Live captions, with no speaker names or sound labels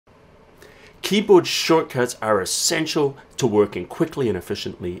Keyboard shortcuts are essential to working quickly and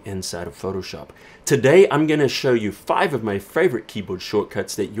efficiently inside of Photoshop. Today, I'm going to show you 5 of my favorite keyboard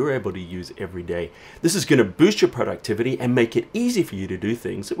shortcuts that you're able to use every day. This is going to boost your productivity and make it easy for you to do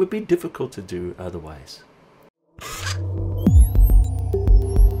things that would be difficult to do otherwise.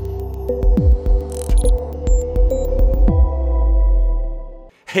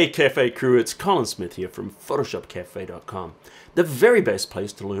 Hey Cafe crew, it's Colin Smith here from photoshopCAFE.com, the very best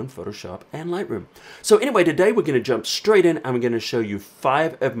place to learn Photoshop and Lightroom. So anyway, today we're going to jump straight in and we're going to show you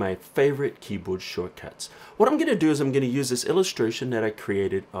 5 of my favorite keyboard shortcuts. What I'm going to do is I'm going to use this illustration that I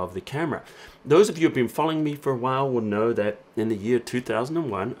created of the camera. Those of you who have been following me for a while will know that in the year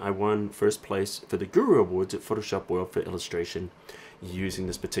 2001, I won first place for the Guru Awards at Photoshop World for illustration using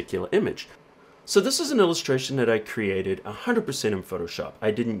this particular image. So this is an illustration that I created 100% in Photoshop.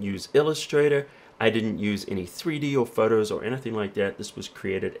 I didn't use Illustrator, I didn't use any 3D or photos or anything like that. This was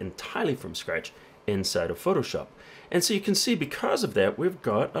created entirely from scratch inside of Photoshop. And so you can see because of that, we've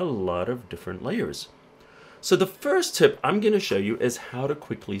got a lot of different layers. So the first tip I'm going to show you is how to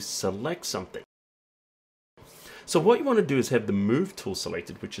quickly select something. So what you want to do is have the Move tool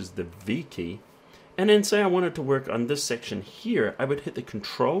selected, which is the V key. And then say I wanted to work on this section here, I would hit the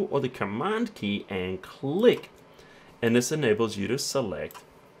Control or the Command key and click. And this enables you to select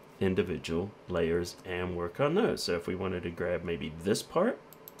individual layers and work on those. So if we wanted to grab maybe this part,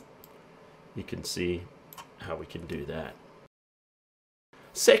 you can see how we can do that.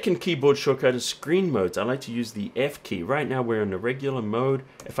 Second keyboard shortcut is screen modes. I like to use the F key. Right now we're in the regular mode.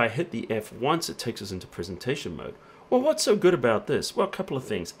 If I hit the F once, it takes us into presentation mode. Well, what's so good about this? Well, a couple of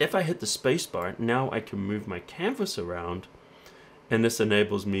things. If I hit the space bar, now I can move my canvas around, and this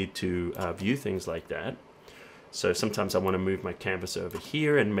enables me to view things like that. So sometimes I want to move my canvas over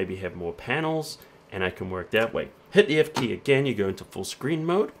here and maybe have more panels, and I can work that way. Hit the F key again, you go into full screen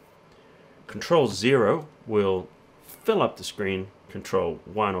mode. Control 0 will fill up the screen. Control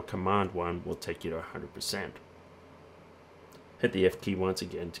 1 or Command 1 will take you to 100%. Hit the F key once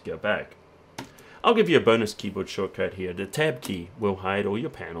again to go back. I'll give you a bonus keyboard shortcut here. The Tab key will hide all your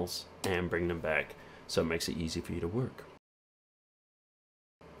panels and bring them back, so it makes it easy for you to work.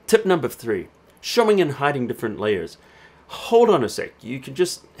 Tip number 3, showing and hiding different layers. Hold on a sec, you can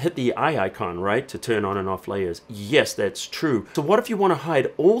just hit the eye icon, right, to turn on and off layers. Yes, that's true. So what if you want to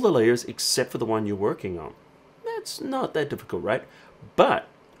hide all the layers except for the one you're working on? That's not that difficult, right? But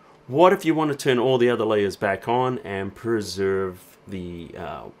what if you want to turn all the other layers back on and preserve the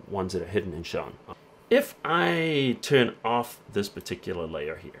ones that are hidden and shown? If I turn off this particular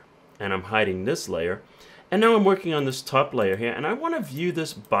layer here and I'm hiding this layer, and now I'm working on this top layer here and I want to view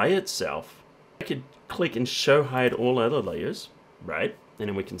this by itself, I could click and show hide all other layers, right? And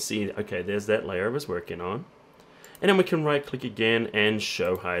then we can see, okay, there's that layer I was working on. And then we can right click again and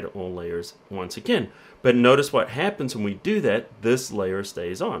show hide all layers once again. But notice what happens when we do that, this layer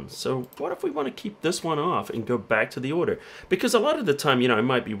stays on. So what if we want to keep this one off and go back to the order? Because a lot of the time, I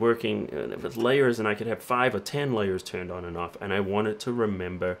might be working with layers and I could have 5 or 10 layers turned on and off, and I want it to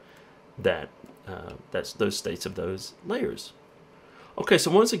remember that that's those states of those layers. Okay,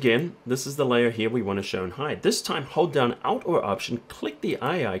 so once again, this is the layer here we want to show and hide. This time hold down Alt or Option, click the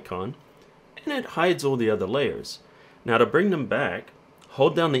eye icon, and it hides all the other layers. Now to bring them back,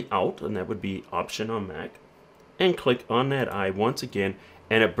 hold down the Alt, and that would be Option on Mac, and click on that eye once again,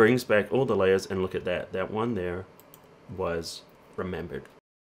 and it brings back all the layers, and look at that. That one there was remembered.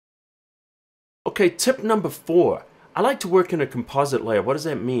 Okay, tip number 4. I like to work in a composite layer. What does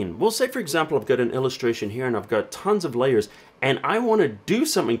that mean? Well, say for example, I've got an illustration here, and I've got tons of layers, and I want to do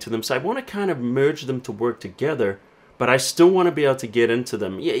something to them, so I want to kind of merge them to work together, but I still want to be able to get into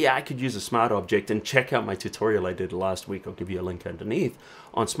them. Yeah, I could use a smart object, and check out my tutorial I did last week. I'll give you a link underneath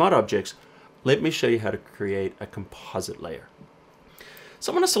on smart objects. Let me show you how to create a composite layer.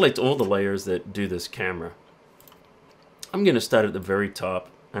 So I'm going to select all the layers that do this camera. I'm going to start at the very top,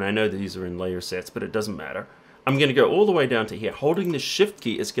 and I know these are in layer sets, but it doesn't matter. I'm going to go all the way down to here. Holding the Shift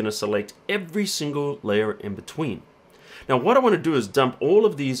key is going to select every single layer in between. Now what I want to do is dump all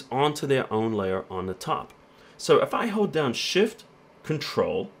of these onto their own layer on the top. So if I hold down Shift,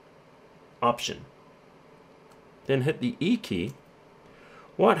 Control, Option, then hit the E key,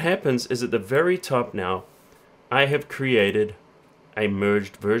 what happens is at the very top now, I have created a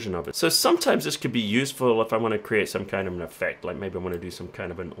merged version of it. So sometimes this could be useful if I want to create some kind of an effect, like maybe I want to do some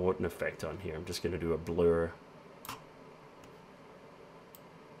kind of an Orton effect on here. I'm just going to do a blur.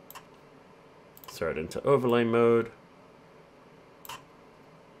 Throw it into overlay mode.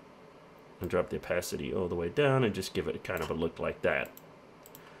 And drop the opacity all the way down and just give it kind of a look like that.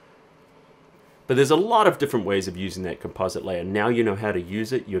 But there's a lot of different ways of using that composite layer. Now you know how to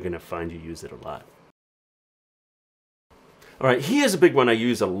use it, you're going to find you use it a lot. All right, here's a big one I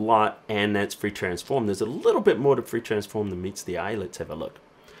use a lot, and that's free transform. There's a little bit more to free transform than meets the eye. Let's have a look.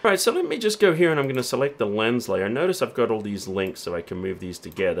 All right, so let me just go here and I'm going to select the lens layer. Notice I've got all these links so I can move these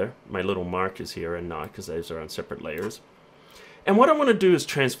together. My little markers here are not, because those are on separate layers. And what I want to do is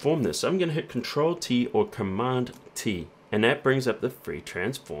transform this. So I'm going to hit Control T or Command T, and that brings up the free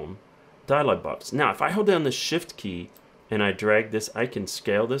transform dialog box. Now, if I hold down the Shift key and I drag this, I can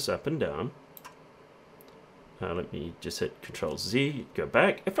scale this up and down. Let me just hit Control Z, go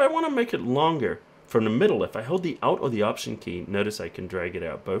back. If I want to make it longer from the middle, if I hold the Alt or the Option key, notice I can drag it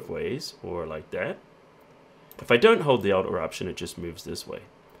out both ways, or like that. If I don't hold the Alt or Option, it just moves this way.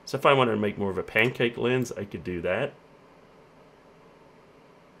 So if I wanted to make more of a pancake lens, I could do that.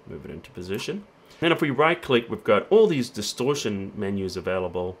 Move it into position. Then if we right click, we've got all these distortion menus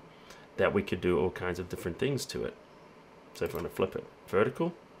available that we could do all kinds of different things to it. So if I want to flip it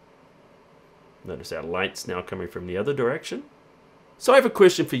vertical, notice our light's now coming from the other direction. So I have a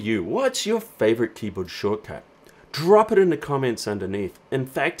question for you. What's your favorite keyboard shortcut? Drop it in the comments underneath. In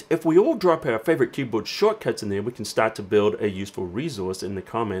fact, if we all drop our favorite keyboard shortcuts in there, we can start to build a useful resource in the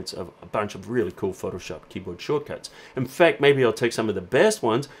comments of a bunch of really cool Photoshop keyboard shortcuts. In fact, maybe I'll take some of the best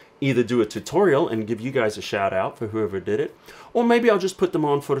ones, either do a tutorial and give you guys a shout out for whoever did it, or maybe I'll just put them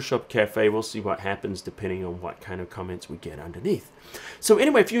on photoshopCAFE. We'll see what happens depending on what kind of comments we get underneath. So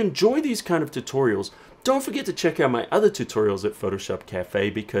anyway, if you enjoy these kind of tutorials, don't forget to check out my other tutorials at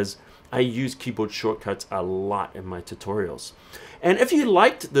photoshopCAFE, because I use keyboard shortcuts a lot in my tutorials. And if you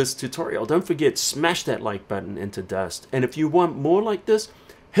liked this tutorial, don't forget, smash that like button into dust. And if you want more like this,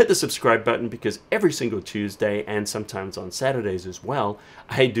 hit the subscribe button, because every single Tuesday and sometimes on Saturdays as well,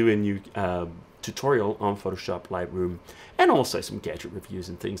 I do a new tutorial on Photoshop Lightroom and also some gadget reviews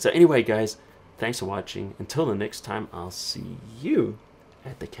and things. So anyway, guys, thanks for watching. Until the next time, I'll see you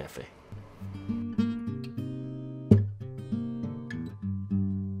at the cafe.